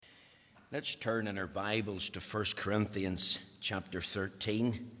Let's turn in our Bibles to 1 Corinthians chapter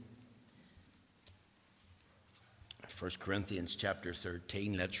 13. 1 Corinthians chapter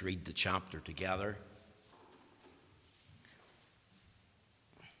 13, let's read the chapter together.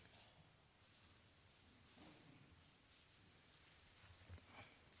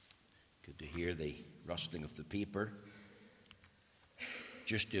 Good to hear the rustling of the paper.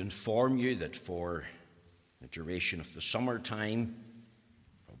 Just to inform you that for the duration of the summertime,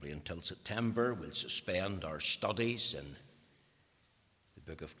 probably until September, we'll suspend our studies in the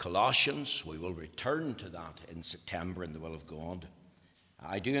book of Colossians. We will return to that in September in the will of God.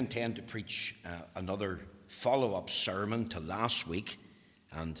 I do intend to preach another follow-up sermon to last week,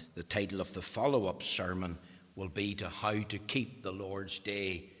 and the title of the follow-up sermon will be to how to keep the Lord's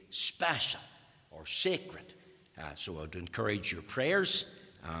Day special or sacred. So I'd encourage your prayers,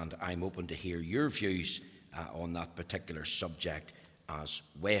 and I'm open to hear your views on that particular subject as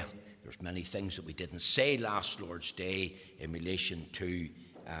well. There's many things that we didn't say last Lord's Day in relation to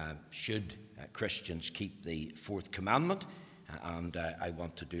should Christians keep the fourth commandment, and I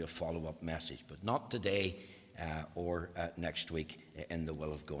want to do a follow-up message, but not today or next week in the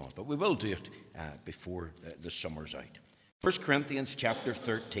will of God. But we will do it before the summer's out. 1 Corinthians chapter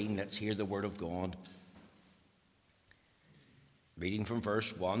 13, let's hear the word of God. Reading from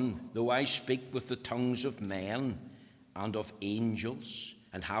verse 1, though I speak with the tongues of men and of angels,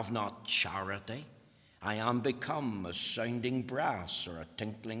 and have not charity, I am become a sounding brass or a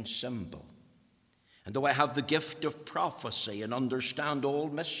tinkling cymbal. And though I have the gift of prophecy and understand all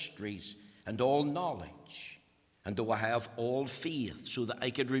mysteries and all knowledge, and though I have all faith so that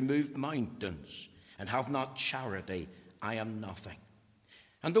I could remove mountains, and have not charity, I am nothing.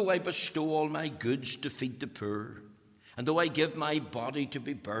 And though I bestow all my goods to feed the poor, and though I give my body to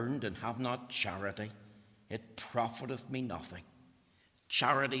be burned and have not charity, it profiteth me nothing.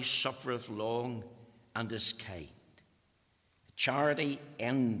 Charity suffereth long and is kind. Charity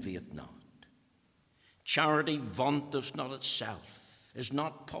envieth not. Charity vaunteth not itself, is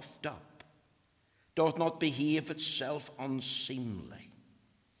not puffed up, doth not behave itself unseemly,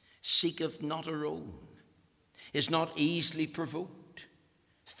 seeketh not her own, is not easily provoked,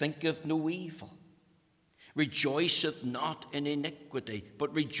 thinketh no evil, rejoiceth not in iniquity,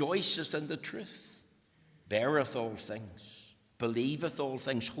 but rejoiceth in the truth, beareth all things, believeth all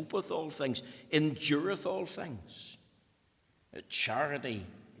things, hopeth all things, endureth all things. Charity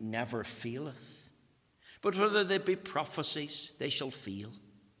never faileth. But whether they be prophecies, they shall fail.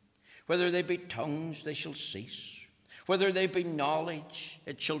 Whether they be tongues, they shall cease. Whether they be knowledge,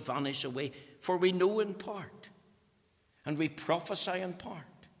 it shall vanish away. For we know in part, and we prophesy in part.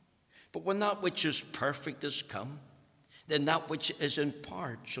 But when that which is perfect is come, then that which is in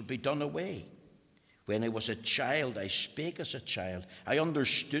part shall be done away. When I was a child, I spake as a child. I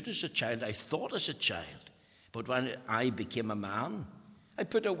understood as a child. I thought as a child. But when I became a man, I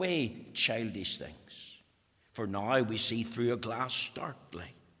put away childish things. For now we see through a glass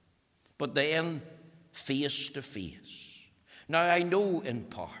darkly, but then face to face. Now I know in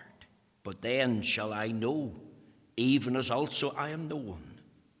part, but then shall I know, even as also I am known.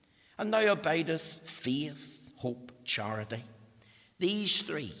 And now abideth faith, hope, charity. These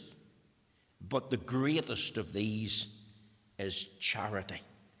three. But the greatest of these is charity.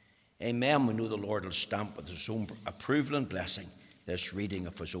 Amen. We know the Lord will stamp with his own approval and blessing this reading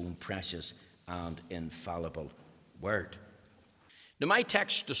of his own precious and infallible word. Now, my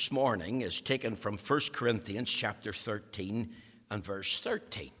text this morning is taken from 1 Corinthians chapter 13 and verse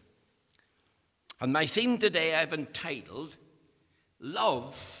 13. And my theme today I've entitled,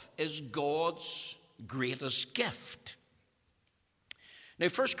 Love is God's Greatest Gift. Now,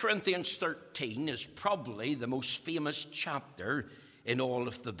 1 Corinthians 13 is probably the most famous chapter in all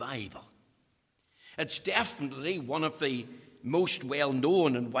of the Bible. It's definitely one of the most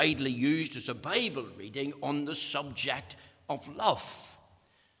well-known and widely used as a Bible reading on the subject of love.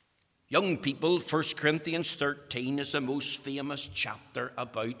 Young people, 1 Corinthians 13 is the most famous chapter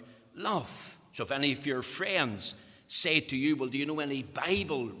about love. So if any of your friends say to you, well, do you know any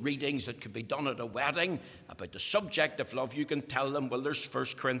Bible readings that could be done at a wedding about the subject of love, you can tell them, well, there's 1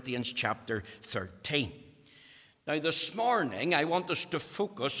 Corinthians chapter 13. Now, this morning, I want us to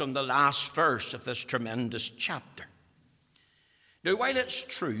focus on the last verse of this tremendous chapter. Now, while it's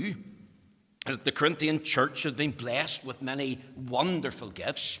true that the Corinthian church had been blessed with many wonderful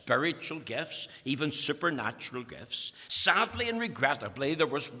gifts, spiritual gifts, even supernatural gifts, sadly and regrettably, there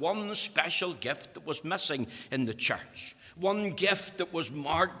was one special gift that was missing in the church, one gift that was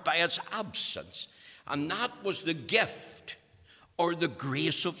marked by its absence, and that was the gift or the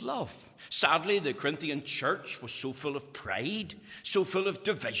grace of love? Sadly, the Corinthian church was so full of pride, so full of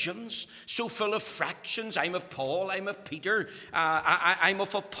divisions, so full of fractions. I'm of Paul, I'm of Peter, I'm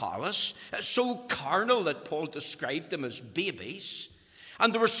of Apollos. So carnal that Paul described them as babies.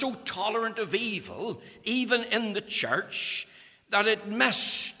 And they were so tolerant of evil, even in the church, that it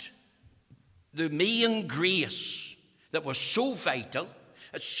missed the main grace that was so vital,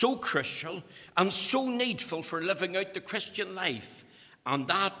 it's so crucial, and so needful for living out the Christian life. And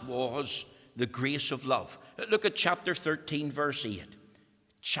that was the grace of love. Look at chapter 13, verse 8.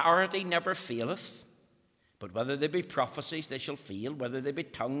 Charity never faileth, but whether they be prophecies, they shall fail. Whether they be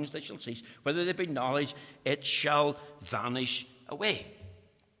tongues, they shall cease. Whether they be knowledge, it shall vanish away.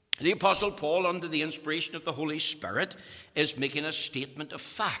 The Apostle Paul, under the inspiration of the Holy Spirit, is making a statement of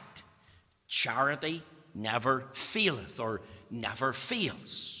fact. Charity never faileth, or never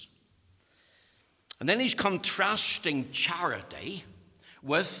fails. And then he's contrasting charity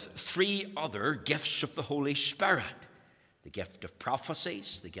with three other gifts of the Holy Spirit: the gift of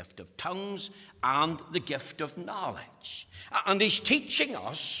prophecies, the gift of tongues, and the gift of knowledge. And he's teaching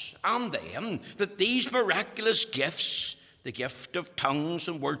us and them that these miraculous gifts, the gift of tongues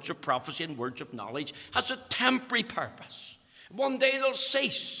and words of prophecy and words of knowledge, has a temporary purpose. One day they'll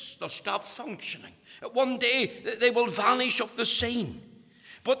cease, they'll stop functioning. One day they will vanish off the scene.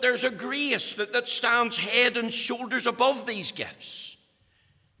 But there's a grace that stands head and shoulders above these gifts.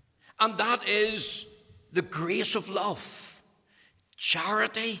 And that is the grace of love.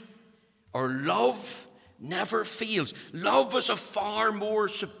 Charity or love never fails. Love is a far more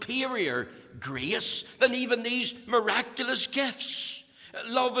superior grace than even these miraculous gifts.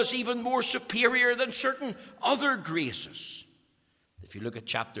 Love is even more superior than certain other graces. If you look at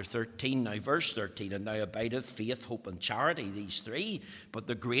chapter 13, now verse 13, and now abideth faith, hope, and charity, these three, but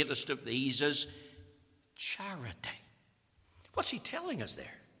the greatest of these is charity. What's he telling us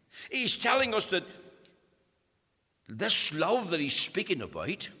there? He's telling us that this love that he's speaking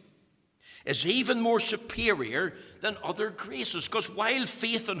about is even more superior than other graces. Because while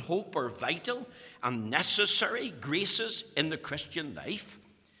faith and hope are vital and necessary graces in the Christian life,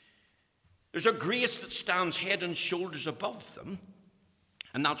 there's a grace that stands head and shoulders above them,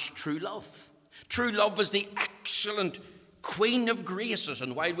 and that's true love. True love is the excellent queen of graces,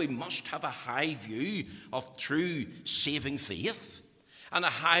 and while we must have a high view of true saving faith and a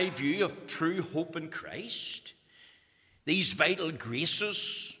high view of true hope in Christ, these vital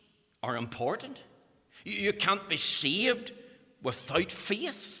graces are important. You can't be saved without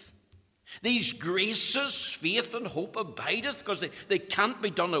faith. These graces, faith and hope, abideth, because they can't be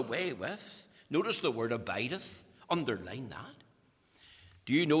done away with. Notice the word abideth. Underline that.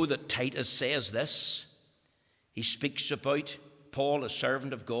 Do you know that Titus says this? He speaks about Paul, a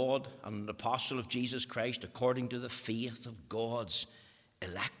servant of God and an apostle of Jesus Christ, according to the faith of God's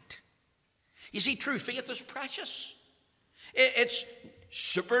elect. You see, true faith is precious. It's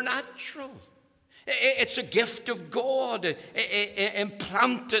supernatural. It's a gift of God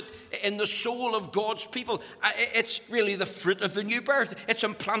implanted in the soul of God's people. It's really the fruit of the new birth. It's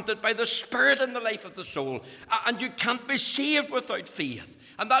implanted by the Spirit in the life of the soul. And you can't be saved without faith.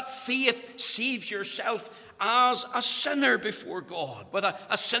 And that faith saves yourself as a sinner before God, with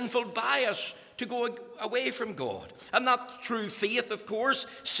a sinful bias to go away from God. And that true faith, of course,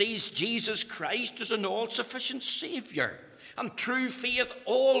 sees Jesus Christ as an all-sufficient Saviour. And true faith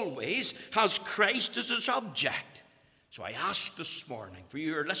always has Christ as its object. So I ask this morning, for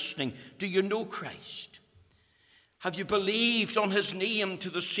you who are listening, do you know Christ? Have you believed on his name to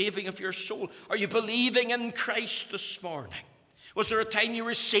the saving of your soul? Are you believing in Christ this morning? Was there a time you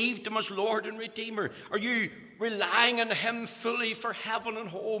received him as Lord and Redeemer? Are you relying on him fully for heaven and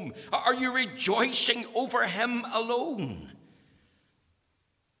home? Are you rejoicing over him alone?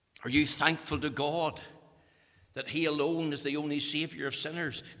 Are you thankful to God that he alone is the only Saviour of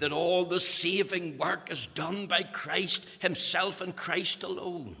sinners, that all the saving work is done by Christ himself and Christ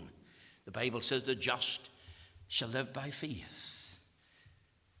alone? The Bible says the just shall live by faith.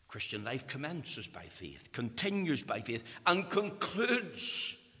 Christian life commences by faith, continues by faith, and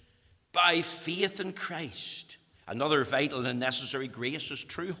concludes by faith in Christ. Another vital and necessary grace is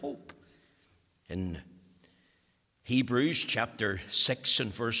true hope. In Hebrews chapter 6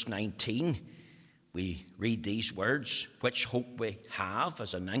 and verse 19, we read these words: which hope we have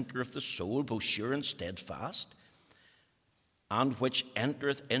as an anchor of the soul, both sure and steadfast, and which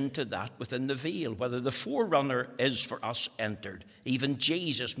entereth into that within the veil, whether the forerunner is for us entered, even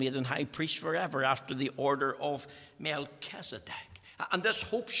Jesus made an high priest forever after the order of Melchizedek. And this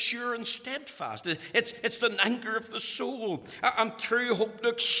hope sure and steadfast, it's the anchor of the soul. And true hope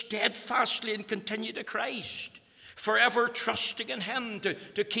looks steadfastly and continue to Christ. forever trusting in him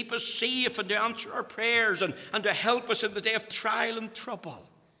to keep us safe and to answer our prayers and to help us in the day of trial and trouble.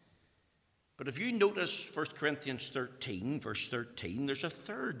 But if you notice 1 Corinthians 13, verse 13, there's a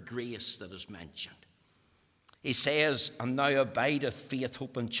third grace that is mentioned. He says, and now abideth faith,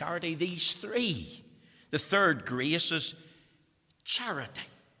 hope, and charity, these three. The third grace is charity.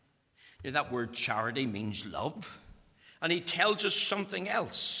 Now, that word charity means love. And he tells us something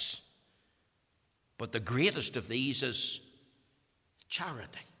else. But the greatest of these is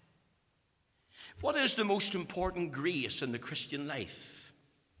charity. What is the most important grace in the Christian life?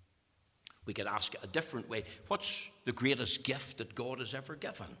 We could ask it a different way. What's the greatest gift that God has ever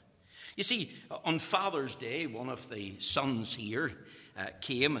given? You see, on Father's Day, one of the sons here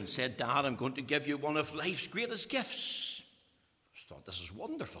came and said, Dad, I'm going to give you one of life's greatest gifts. I just thought, this is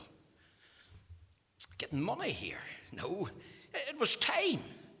wonderful. Getting money here. No, it was time.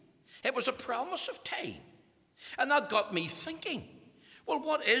 It was a promise of time. And that got me thinking, well,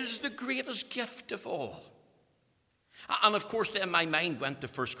 what is the greatest gift of all? And of course, then my mind went to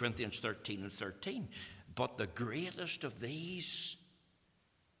 1 Corinthians 13 and 13. But the greatest of these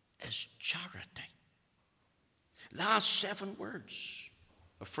is charity. Last 7 words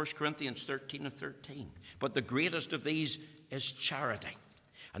of 1 Corinthians 13 and 13. But the greatest of these is charity.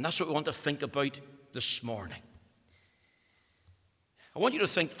 And that's what we want to think about this morning. I want you to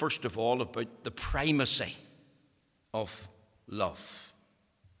think, first of all, about the primacy of love.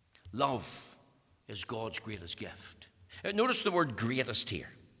 Love is God's greatest gift. Notice the word greatest here.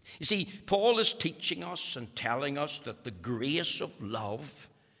 You see, Paul is teaching us and telling us that the grace of love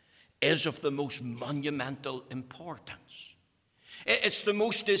is of the most monumental importance. It's the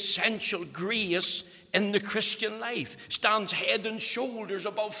most essential grace in the Christian life. Stands head and shoulders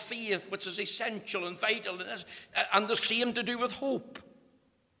above faith, which is essential and vital, and the same to do with hope.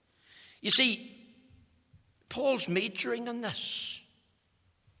 You see, Paul's majoring in this.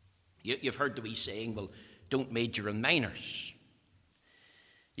 You've heard the wee saying, well, don't major in minors.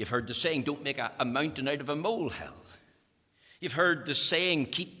 You've heard the saying, don't make a mountain out of a molehill. You've heard the saying,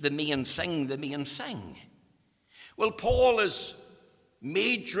 keep the main thing the main thing. Well, Paul is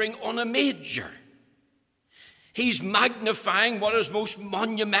majoring on a major. He's magnifying what is most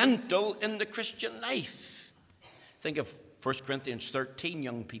monumental in the Christian life. Think of 1 Corinthians 13,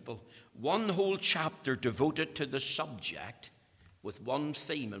 young people. One whole chapter devoted to the subject with one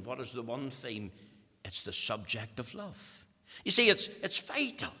theme. And what is the one theme? It's the subject of love. You see, it's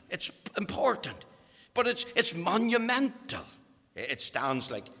vital, it's important, but it's monumental. It stands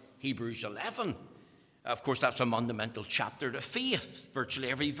like Hebrews 11. Of course, that's a monumental chapter to faith.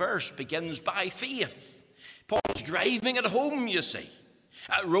 Virtually every verse begins by faith. Paul's driving it home, you see.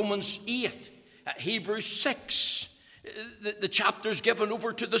 Romans 8, Hebrews 6. The chapter's given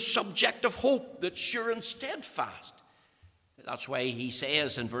over to the subject of hope that's sure and steadfast. That's why he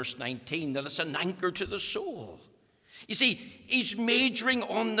says in verse 19 that it's an anchor to the soul. You see, he's majoring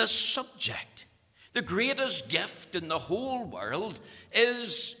on this subject. The greatest gift in the whole world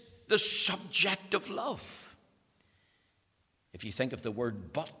is the subject of love. If you think of the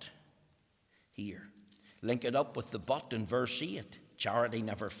word but here, link it up with the but in verse 8. Charity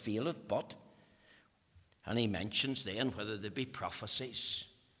never faileth, but. And he mentions then whether there be prophecies,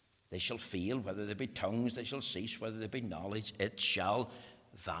 they shall fail, whether there be tongues, they shall cease, whether there be knowledge, it shall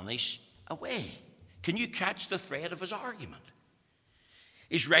vanish away. Can you catch the thread of his argument?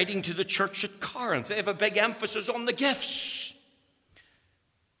 He's writing to the church at Corinth. They have a big emphasis on the gifts.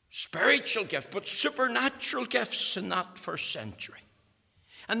 Spiritual gifts, but supernatural gifts in that first century.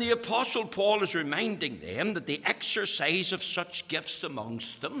 And the Apostle Paul is reminding them that the exercise of such gifts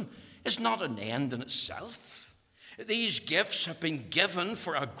amongst them is not an end in itself. These gifts have been given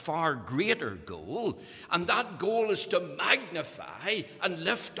for a far greater goal, and that goal is to magnify and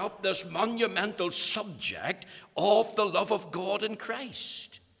lift up this monumental subject of the love of God in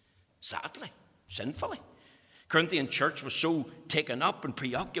Christ. Sadly, sinfully, Corinthian church was so taken up and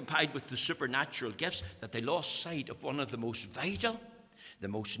preoccupied with the supernatural gifts that they lost sight of one of the most vital, the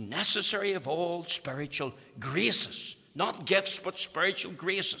most necessary of all spiritual graces. Not gifts, but spiritual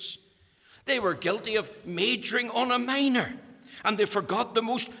graces. They were guilty of majoring on a minor, and they forgot the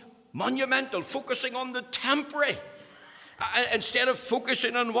most monumental, focusing on the temporary, instead of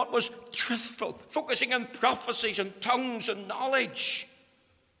focusing on what was truthful, focusing on prophecies and tongues and knowledge.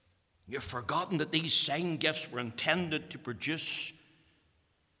 You've forgotten that these same gifts were intended to produce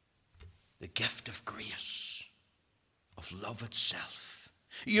the gift of grace, of love itself.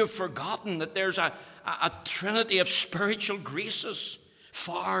 You've forgotten that there's a trinity of spiritual graces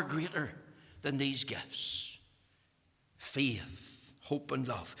far greater than these gifts: faith, hope, and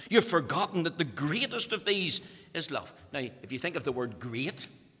love. You've forgotten that the greatest of these is love. Now, if you think of the word great,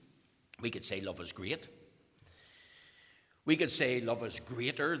 we could say love is great. We could say love is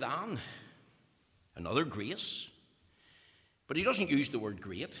greater than another grace. But he doesn't use the word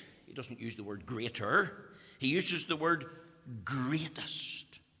great. He doesn't use the word greater. He uses the word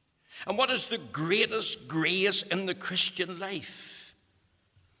greatest. And what is the greatest grace in the Christian life?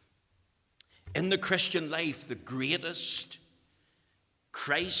 In the Christian life, the greatest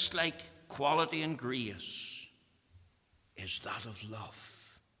Christ-like quality and grace is that of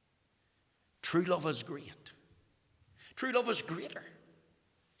love. True love is great. True love is greater.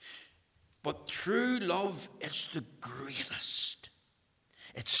 But true love is the greatest.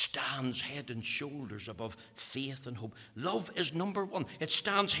 It stands head and shoulders above faith and hope. Love is number one. It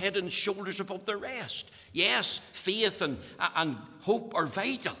stands head and shoulders above the rest. Yes, faith and hope are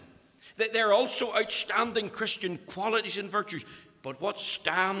vital. They're also outstanding Christian qualities and virtues. But what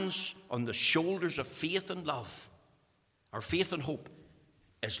stands on the shoulders of faith and love, or faith and hope,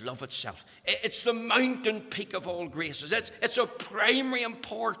 is love itself. It's the mountain peak of all graces. It's of primary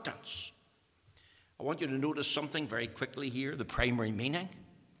importance. I want you to notice something very quickly here, the primary meaning.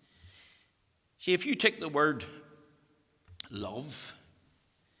 See, if you take the word love,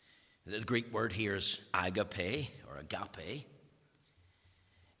 the Greek word here is agape or agape.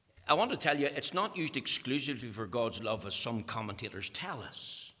 I want to tell you, it's not used exclusively for God's love as some commentators tell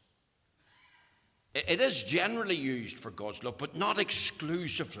us. It is generally used for God's love, but not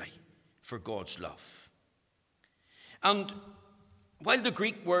exclusively for God's love. And while the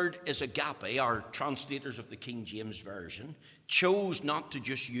Greek word is agape, our translators of the King James Version chose not to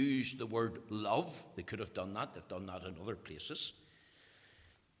just use the word love. They could have done that. They've done that in other places.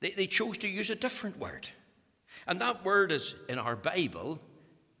 They chose to use a different word. And that word is, in our Bible,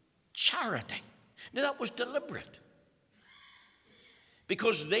 charity. Now, that was deliberate,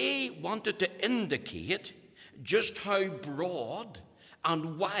 because they wanted to indicate just how broad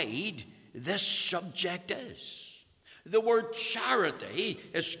and wide this subject is. The word charity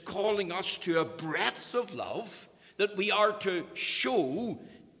is calling us to a breadth of love that we are to show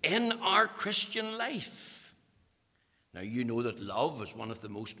in our Christian life. Now, you know that love is one of the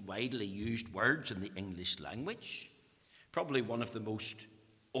most widely used words in the English language, probably one of the most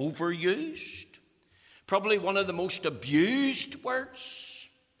overused, probably one of the most abused words,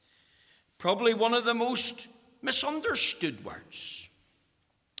 probably one of the most misunderstood words.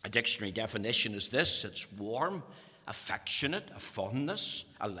 A dictionary definition is this: it's warm, affectionate, a fondness,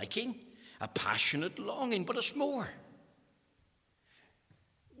 a liking, a passionate longing, but it's more.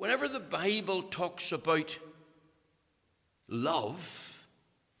 Whenever the Bible talks about love,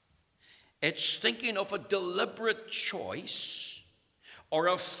 it's thinking of a deliberate choice or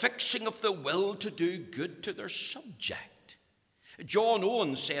a fixing of the will to do good to their subject. John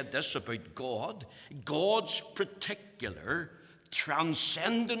Owen said this about God: God's particular,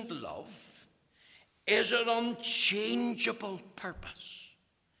 transcendent love is an unchangeable purpose.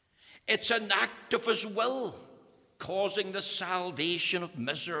 It's an act of his will, causing the salvation of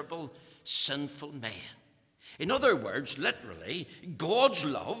miserable, sinful men. In other words, literally, God's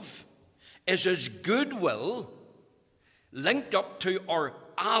love is his goodwill linked up to or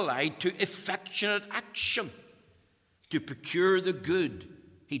allied to affectionate action to procure the good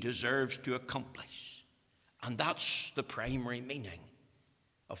he deserves to accomplish. And that's the primary meaning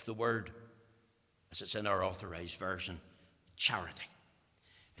of the word, as it's in our Authorized Version, charity.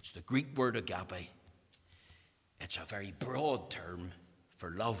 It's the Greek word agape. It's a very broad term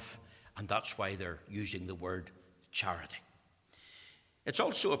for love, and that's why they're using the word charity. It's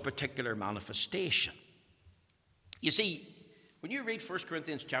also a particular manifestation. You see, when you read 1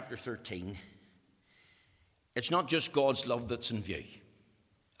 Corinthians chapter 13, it's not just God's love that's in view.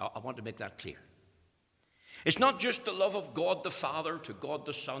 I want to make that clear. It's not just the love of God the Father to God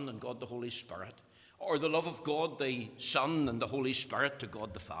the Son and God the Holy Spirit, or the love of God the Son and the Holy Spirit to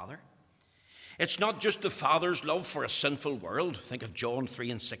God the Father. It's not just the Father's love for a sinful world. Think of John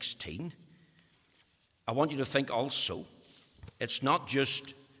 3:16. I want you to think also, it's not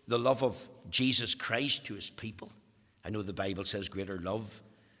just the love of Jesus Christ to his people. I know the Bible says greater love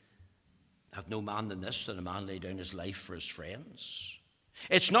hath no man than this, than a man lay down his life for his friends.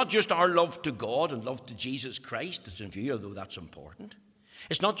 It's not just our love to God and love to Jesus Christ that's in view, although that's important.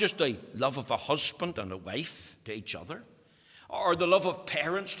 It's not just the love of a husband and a wife to each other, or the love of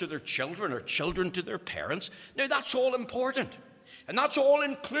parents to their children, or children to their parents. Now, that's all important, and that's all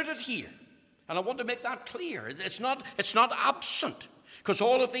included here. And I want to make that clear. It's not absent, because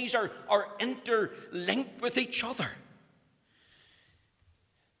all of these are interlinked with each other.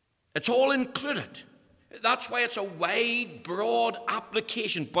 It's all included. That's why it's a wide, broad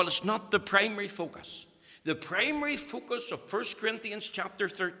application, but it's not the primary focus. The primary focus of 1 Corinthians chapter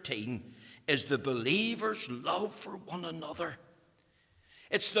 13 is the believer's love for one another.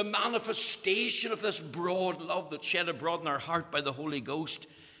 It's the manifestation of this broad love that's shed abroad in our heart by the Holy Ghost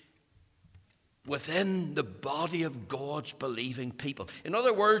within the body of God's believing people. In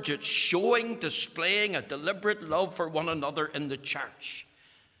other words, it's showing, displaying a deliberate love for one another in the church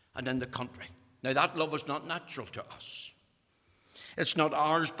and in the country. Now, that love is not natural to us. It's not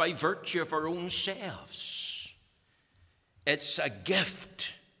ours by virtue of our own selves. It's a gift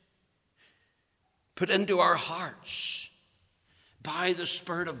put into our hearts by the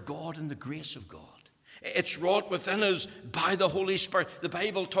Spirit of God and the grace of God. It's wrought within us by the Holy Spirit. The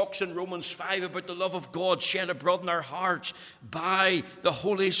Bible talks in Romans 5 about the love of God shed abroad in our hearts by the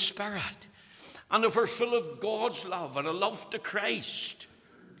Holy Spirit. And if we're full of God's love and a love to Christ,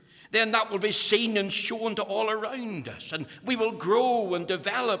 then that will be seen and shown to all around us. And we will grow and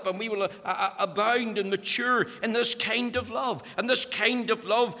develop, and we will abound and mature in this kind of love. And this kind of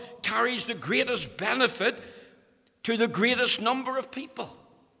love carries the greatest benefit to the greatest number of people.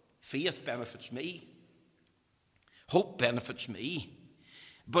 Faith benefits me. Hope benefits me.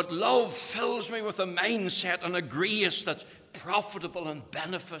 But love fills me with a mindset and a grace that's profitable and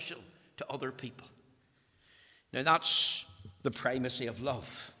beneficial to other people. Now, that's the primacy of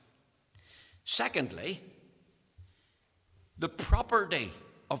love. Secondly, the property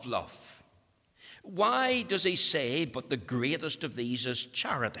of love. Why does he say, but the greatest of these is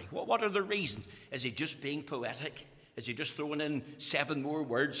charity? Well, what are the reasons? Is he just being poetic? Is he just throwing in 7 more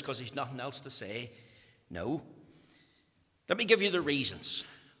words because he's nothing else to say? No. Let me give you the reasons.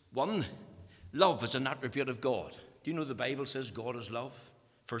 1, love is an attribute of God. Do you know the Bible says God is love?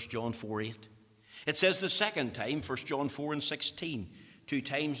 1 John 4:8. It says the second time, 1 John 4:16, 2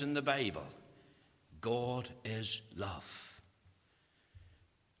 times in the Bible, God is love.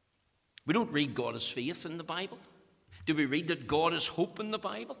 We don't read God is faith in the Bible. Do we read that God is hope in the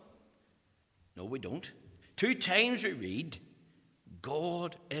Bible? No, we don't. 2 times we read,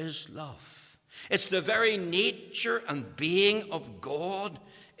 God is love. It's the very nature and being of God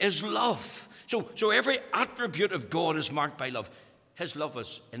is love. So every attribute of God is marked by love. His love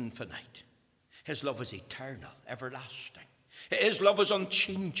is infinite. His love is eternal, everlasting. His love is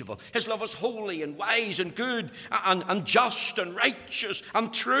unchangeable. His love is holy and wise and good and just and righteous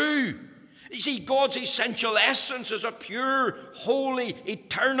and true. You see, God's essential essence is a pure, holy,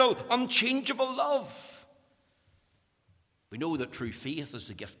 eternal, unchangeable love. We know that true faith is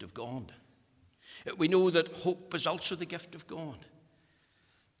the gift of God. We know that hope is also the gift of God.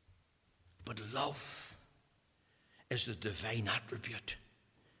 But love is the divine attribute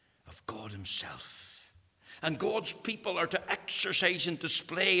of God himself. And God's people are to exercise and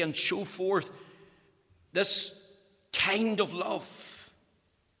display and show forth this kind of love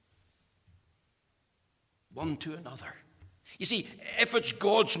one to another. You see, if it's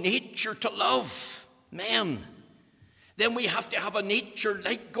God's nature to love men, then we have to have a nature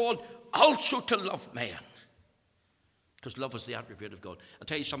like God also to love man. Because love is the attribute of God. I'll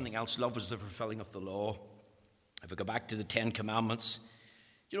tell you something else. Love is the fulfilling of the law. If we go back to the 10 Commandments,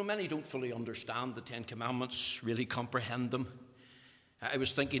 you know, many don't fully understand the 10 Commandments, really comprehend them. I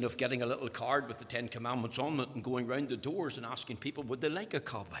was thinking of getting a little card with the 10 Commandments on it and going round the doors and asking people, would they like a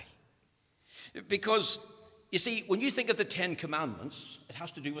copy? Because, you see, when you think of the 10 Commandments, it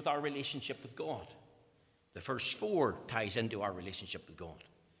has to do with our relationship with God. The first 4 ties into our relationship with God.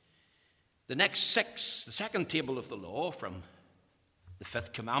 The next 6, the second table of the law, from the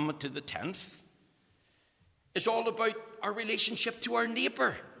 5th commandment to the 10th, is all about our relationship to our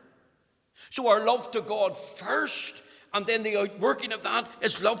neighbour. So our love to God first, and then the outworking of that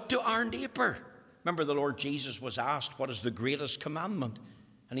is love to our neighbour. Remember, the Lord Jesus was asked, what is the greatest commandment?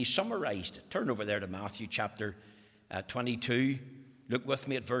 And he summarised it. Turn over there to Matthew chapter 22. Look with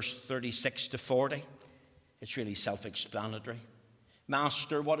me at verse 36 to 40. It's really self-explanatory.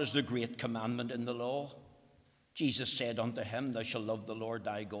 Master, what is the great commandment in the law? Jesus said unto him, thou shalt love the Lord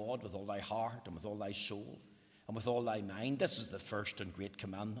thy God with all thy heart and with all thy soul and with all thy mind. This is the first and great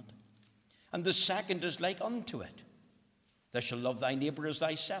commandment. And the second is like unto it. Thou shalt love thy neighbour as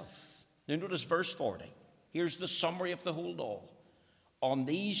thyself. Now notice verse 40. Here's the summary of the whole law. On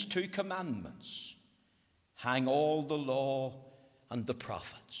these 2 commandments hang all the law and the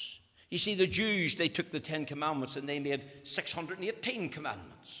prophets. You see, the Jews, they took the 10 Commandments and they made 618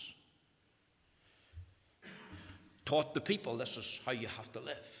 commandments. Taught the people this is how you have to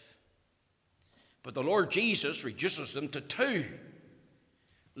live. But the Lord Jesus reduces them to 2.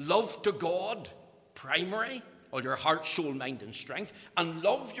 Love to God, primary, all your heart, soul, mind, and strength. And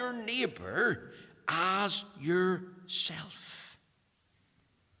love your neighbour as yourself.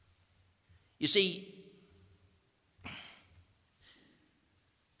 You see,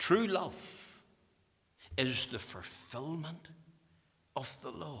 True love is the fulfillment of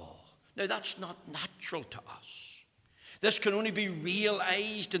the law. Now, that's not natural to us. This can only be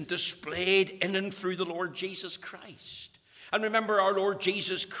realized and displayed in and through the Lord Jesus Christ. And remember, our Lord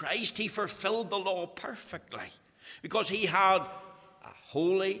Jesus Christ, he fulfilled the law perfectly because he had a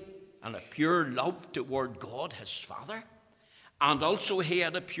holy and a pure love toward God, his Father, and also he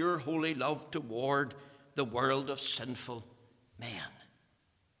had a pure, holy love toward the world of sinful men.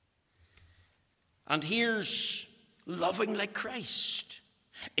 And here's loving like Christ.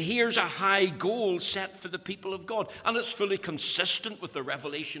 Here's a high goal set for the people of God, and it's fully consistent with the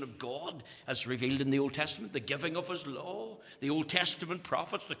revelation of God as revealed in the Old Testament, the giving of his law, the Old Testament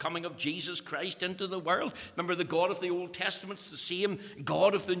prophets, the coming of Jesus Christ into the world. Remember, the God of the Old Testament's the same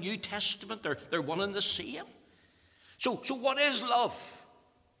God of the New Testament. They're one and the same. So what is love?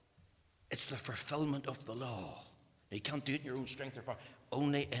 It's the fulfillment of the law. Now, you can't do it in your own strength or power.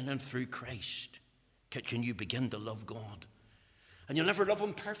 Only in and through Christ can you begin to love God. And you'll never love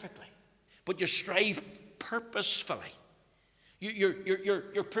him perfectly, but you strive purposefully.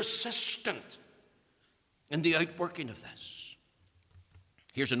 You're persistent in the outworking of this.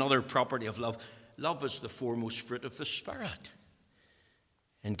 Here's another property of love. Love is the foremost fruit of the Spirit.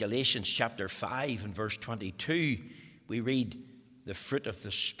 In Galatians chapter 5 and verse 22, we read, the fruit of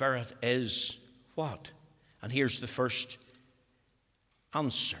the Spirit is what? And here's the first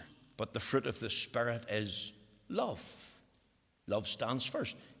answer. But the fruit of the Spirit is love. Love stands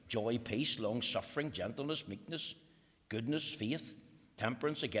first. Joy, peace, long-suffering, gentleness, meekness, goodness, faith,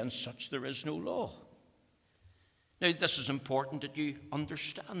 temperance. Against such there is no law. Now, this is important that you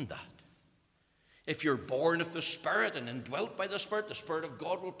understand that. If you're born of the Spirit and indwelt by the Spirit of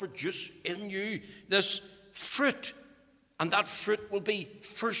God will produce in you this fruit. And that fruit will be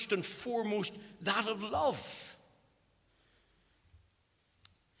first and foremost that of love.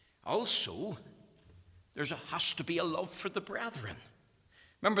 Also, there has to be a love for the brethren.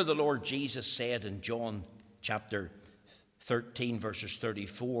 Remember, the Lord Jesus said in John chapter 13, verses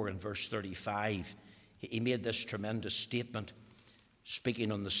 34 and verse 35, he made this tremendous statement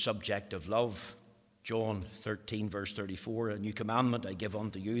speaking on the subject of love. John 13, verse 34, a new commandment I give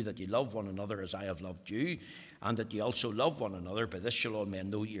unto you, that ye love one another as I have loved you, and that ye also love one another. By this shall all men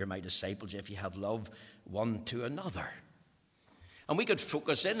know ye are my disciples, if ye have love one to another. And we could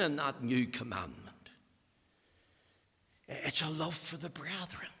focus in on that new commandment. It's a love for the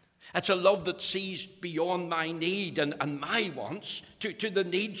brethren. It's a love that sees beyond my need and my wants to the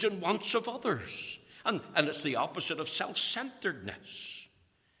needs and wants of others. And it's the opposite of self-centeredness.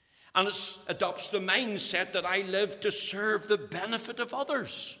 And it adopts the mindset that I live to serve the benefit of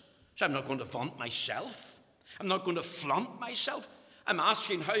others. So I'm not going to vaunt myself. I'm not going to flaunt myself. I'm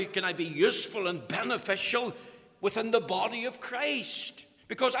asking, how can I be useful and beneficial within the body of Christ?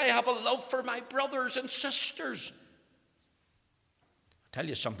 Because I have a love for my brothers and sisters. I'll tell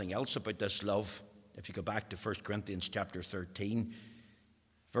you something else about this love. If you go back to 1 Corinthians chapter 13,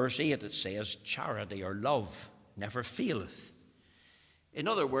 verse 8, it says, charity or love never faileth. In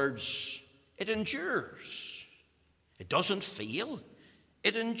other words, it endures. It doesn't fail.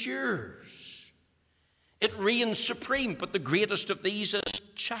 It endures. It reigns supreme, but the greatest of these is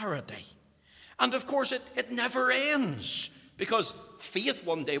charity. And of course, it never ends. Because faith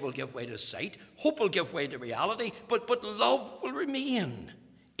one day will give way to sight, hope will give way to reality, but love will remain,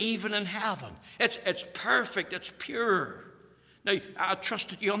 even in heaven. It's perfect, it's pure. Now, I trust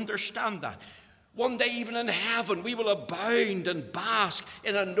that you understand that. One day, even in heaven, we will abound and bask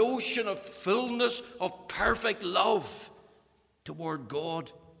in a notion of fullness of perfect love toward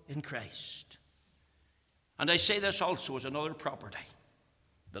God in Christ. And I say this also as another property.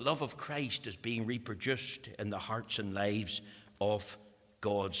 The love of Christ is being reproduced in the hearts and lives of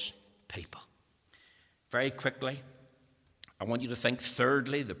God's people. Very quickly, I want you to think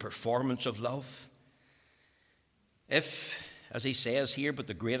thirdly, the performance of love. If, as he says here, but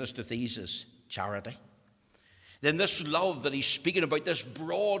the greatest of these is charity, then this love that he's speaking about, this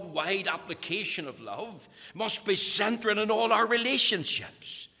broad, wide application of love, must be central in all our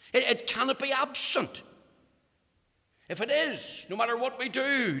relationships. It cannot be absent. If it is, no matter what we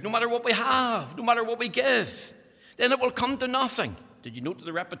do, no matter what we have, no matter what we give, then it will come to nothing. Did you note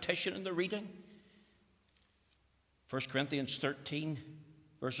the repetition in the reading? 1 Corinthians 13,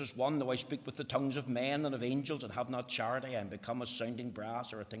 verses 1, though I speak with the tongues of men and of angels and have not charity, I am become a sounding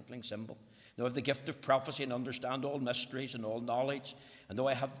brass or a tinkling cymbal. Though I have the gift of prophecy and understand all mysteries and all knowledge, and though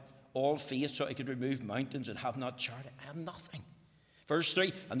I have all faith so I could remove mountains and have not charity, I am nothing. Verse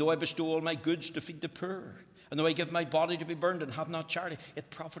 3, and though I bestow all my goods to feed the poor, and though I give my body to be burned and have not charity, it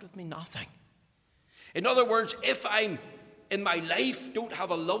profiteth me nothing. In other words, if I'm in my life don't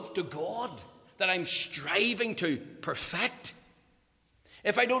have a love to God that I'm striving to perfect,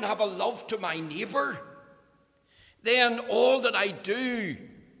 if I don't have a love to my neighbor, then all that I do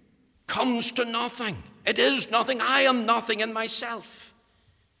comes to nothing. It is nothing. I am nothing in myself.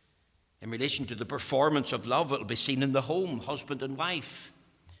 In relation to the performance of love, it will be seen in the home, husband and wife,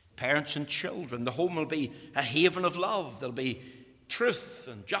 parents and children. The home will be a haven of love. There'll be truth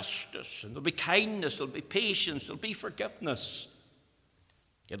and justice, and there'll be kindness, there'll be patience, there'll be forgiveness.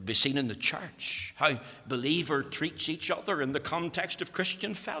 It'll be seen in the church, how believer treats each other in the context of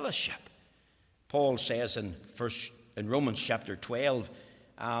Christian fellowship. Paul says in Romans chapter 12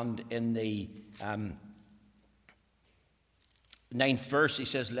 and in the 9th verse, he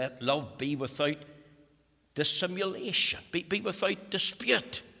says, let love be without dissimulation, be without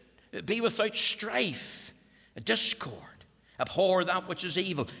dispute, be without strife, discord. Abhor that which is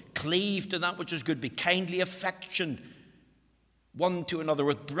evil, cleave to that which is good, be kindly affectioned one to another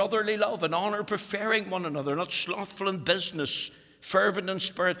with brotherly love and honor, preferring one another, not slothful in business, fervent in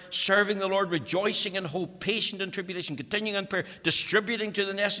spirit, serving the Lord, rejoicing in hope, patient in tribulation, continuing in prayer, distributing to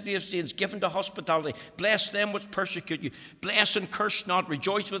the necessity of saints, given to hospitality. Bless them which persecute you. Bless and curse not.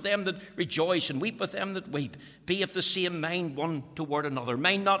 Rejoice with them that rejoice, and weep with them that weep. Be of the same mind one toward another.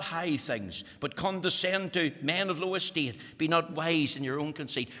 Mind not high things, but condescend to men of low estate. Be not wise in your own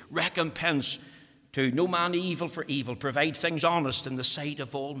conceit. Recompense to no man evil for evil. Provide things honest in the sight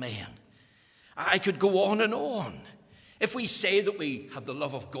of all men. I could go on and on. If we say that we have the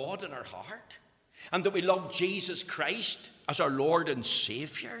love of God in our heart and that we love Jesus Christ as our Lord and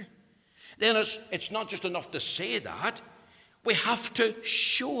Savior, then it's not just enough to say that. We have to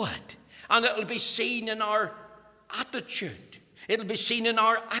show it. And it'll be seen in our attitude. It'll be seen in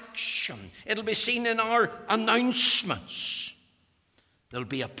our action. It'll be seen in our announcements. There'll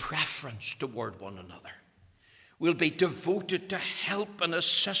be a preference toward one another. We'll be devoted to help and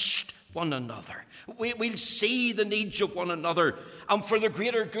assist one another. We'll see the needs of one another. And for the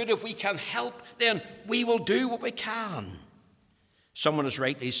greater good, if we can help, then we will do what we can. Someone has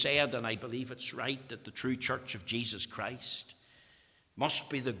rightly said, and I believe it's right, that the true church of Jesus Christ must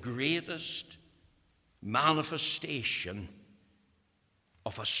be the greatest manifestation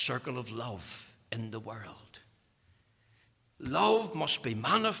of a circle of love in the world. Love must be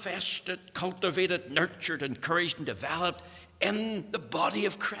manifested, cultivated, nurtured, encouraged, and developed in the body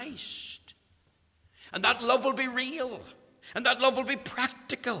of Christ. And that love will be real, and that love will be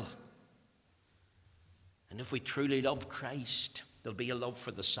practical. And if we truly love Christ, there'll be a love for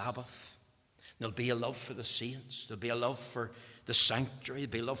the Sabbath, there'll be a love for the saints, there'll be a love for the sanctuary,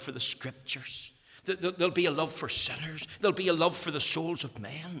 there'll be a love for the scriptures, there'll be a love for sinners, there'll be a love for the souls of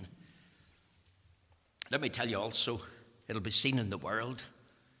men. Let me tell you also, it'll be seen in the world.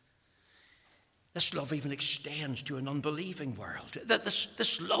 This love even extends to an unbelieving world.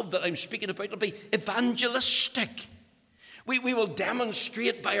 This love that I'm speaking about will be evangelistic. We will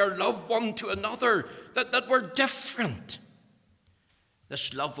demonstrate by our love one to another that we're different.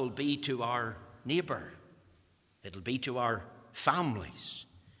 This love will be to our neighbour. It'll be to our families.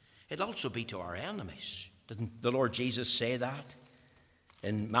 It'll also be to our enemies. Didn't the Lord Jesus say that?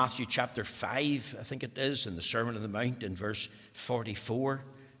 In Matthew chapter 5, I think it is, in the Sermon on the Mount, in verse 44,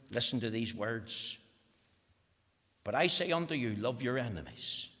 listen to these words. But I say unto you, love your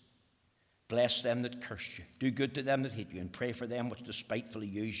enemies. Bless them that curse you. Do good to them that hate you, and pray for them which despitefully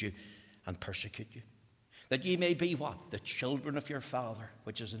use you and persecute you. That ye may be what? The children of your Father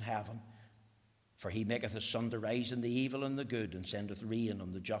which is in heaven. For he maketh his sun to rise in the evil and the good, and sendeth rain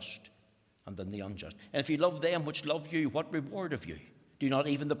on the just and on the unjust. And if you love them which love you, what reward have you? Do not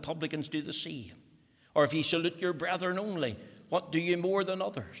even the publicans do the same? Or if ye salute your brethren only, what do you more than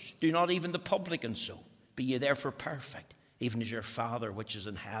others? Do not even the publicans so? Be ye therefore perfect, even as your Father which is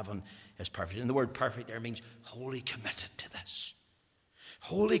in heaven is perfect. And the word perfect there means wholly committed to this.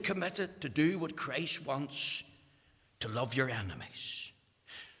 Wholly committed to do what Christ wants, to love your enemies.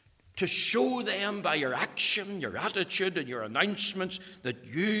 To show them by your action, your attitude, and your announcements that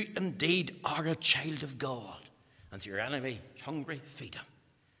you indeed are a child of God. And if your enemy is hungry, feed him.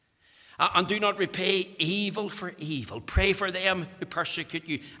 And do not repay evil for evil. Pray for them who persecute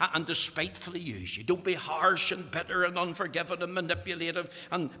you and despitefully use you. Don't be harsh and bitter and unforgiving and manipulative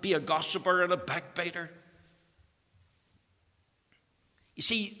and be a gossiper and a backbiter. You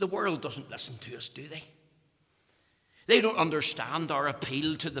see, the world doesn't listen to us, do they? They don't understand our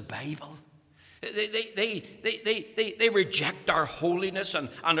appeal to the Bible. They reject our holiness and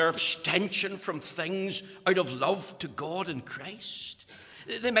our abstention from things out of love to God and Christ.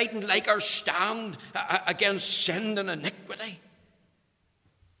 They mightn't like our stand against sin and iniquity,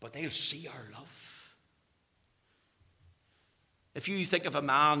 but they'll see our love. If you think of a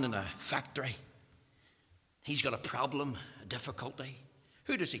man in a factory, he's got a problem, a difficulty.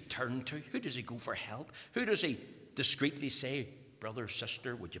 Who does he turn to? Who does he go for help? Who does he discreetly say, brother,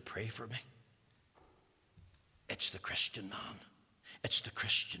 sister, would you pray for me? It's the Christian man. It's the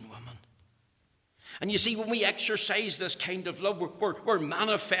Christian woman. And you see, when we exercise this kind of love, we're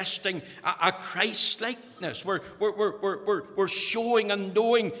manifesting a Christ-likeness. We're showing and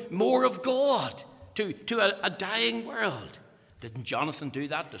knowing more of God to a dying world. Didn't Jonathan do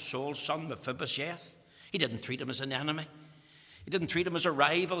that to Saul's son, Mephibosheth? He didn't treat him as an enemy. He didn't treat him as a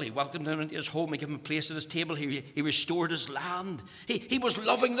rival. He welcomed him into his home. He gave him a place at his table. He restored his land. He was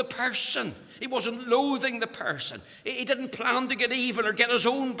loving the person. He wasn't loathing the person. He didn't plan to get even or get his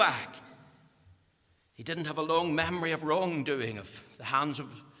own back. He didn't have a long memory of wrongdoing of the hands of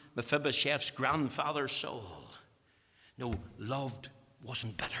Mephibosheth's grandfather Saul. No, love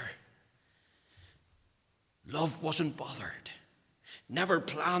wasn't bitter. Love wasn't bothered. Never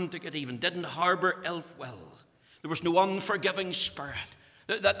planned to get even. Didn't harbor ill will. There was no unforgiving spirit.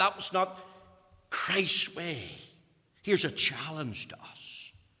 That was not Christ's way. Here's a challenge to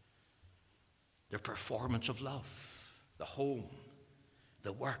us. The performance of love, the home,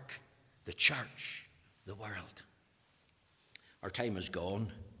 the work, the church, the world. Our time is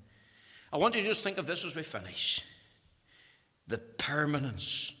gone. I want you to just think of this as we finish. The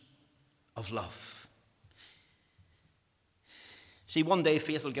permanence of love. See, one day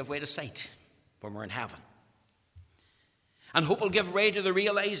faith will give way to sight when we're in heaven. And hope will give way to the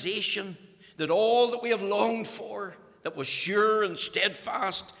realization that all that we have longed for, that was sure and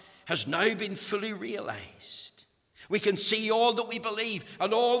steadfast, has now been fully realized. We can see all that we believe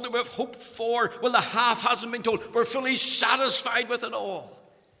and all that we've hoped for. Well, the half hasn't been told. We're fully satisfied with it all.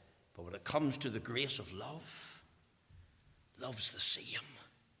 But when it comes to the grace of love, love's the same.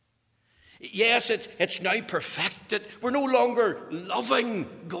 Yes, it's now perfected. We're no longer loving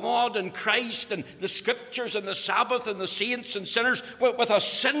God and Christ and the Scriptures and the Sabbath and the saints and sinners with a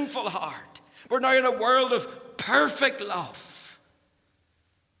sinful heart. We're now in a world of perfect love.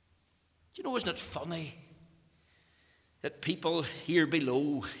 Do you know, isn't it funny that people here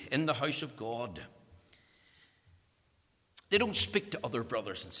below in the house of God, they don't speak to other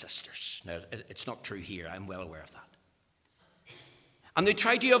brothers and sisters? Now, it's not true here. I'm well aware of that. And they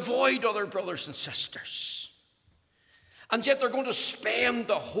try to avoid other brothers and sisters. And yet they're going to spend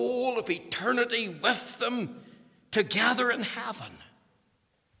the whole of eternity with them together in heaven.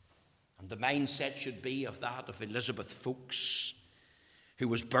 And the mindset should be of that of Elizabeth Fowkes, who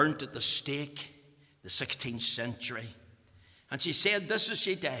was burnt at the stake in the 16th century. And she said this as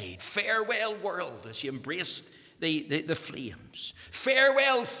she died: farewell world, as she embraced the flames.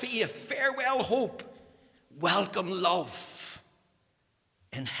 Farewell faith, farewell hope, welcome love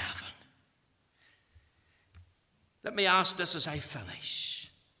in heaven. Let me ask this as I finish.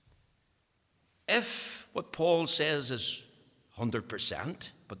 If what Paul says is 100%,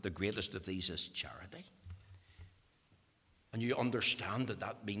 but the greatest of these is charity, and you understand that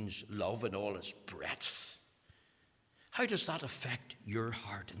that means love in all its breadth, how does that affect your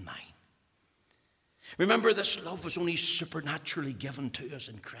heart and mine? Remember, this love was only supernaturally given to us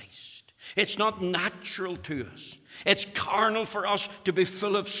in Christ. It's not natural to us. It's carnal for us to be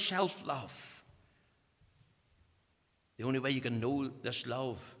full of self-love. The only way you can know this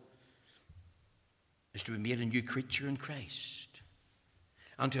love is to be made a new creature in Christ,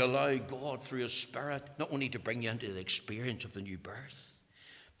 and to allow God through His Spirit not only to bring you into the experience of the new birth,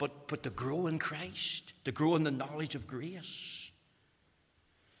 but to grow in Christ, to grow in the knowledge of grace.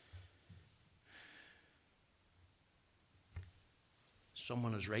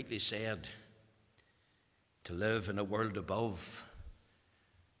 Someone has rightly said, to live in a world above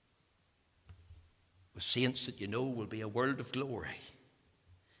with saints that you know will be a world of glory.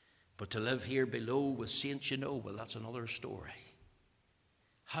 But to live here below with saints you know, well, that's another story.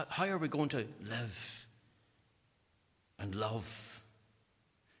 How are we going to live and love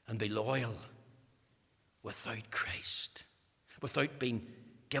and be loyal without Christ, without being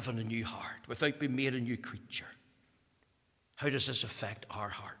given a new heart, without being made a new creature? How does this affect our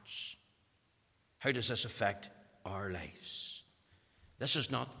hearts? How does this affect our lives? This is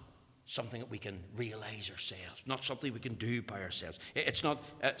not something that we can realize ourselves, not something we can do by ourselves. It's not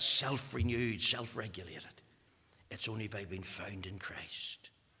self-renewed, self-regulated. It's only by being found in Christ.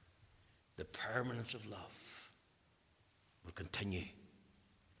 The permanence of love will continue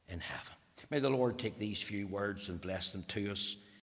in heaven. May the Lord take these few words and bless them to us.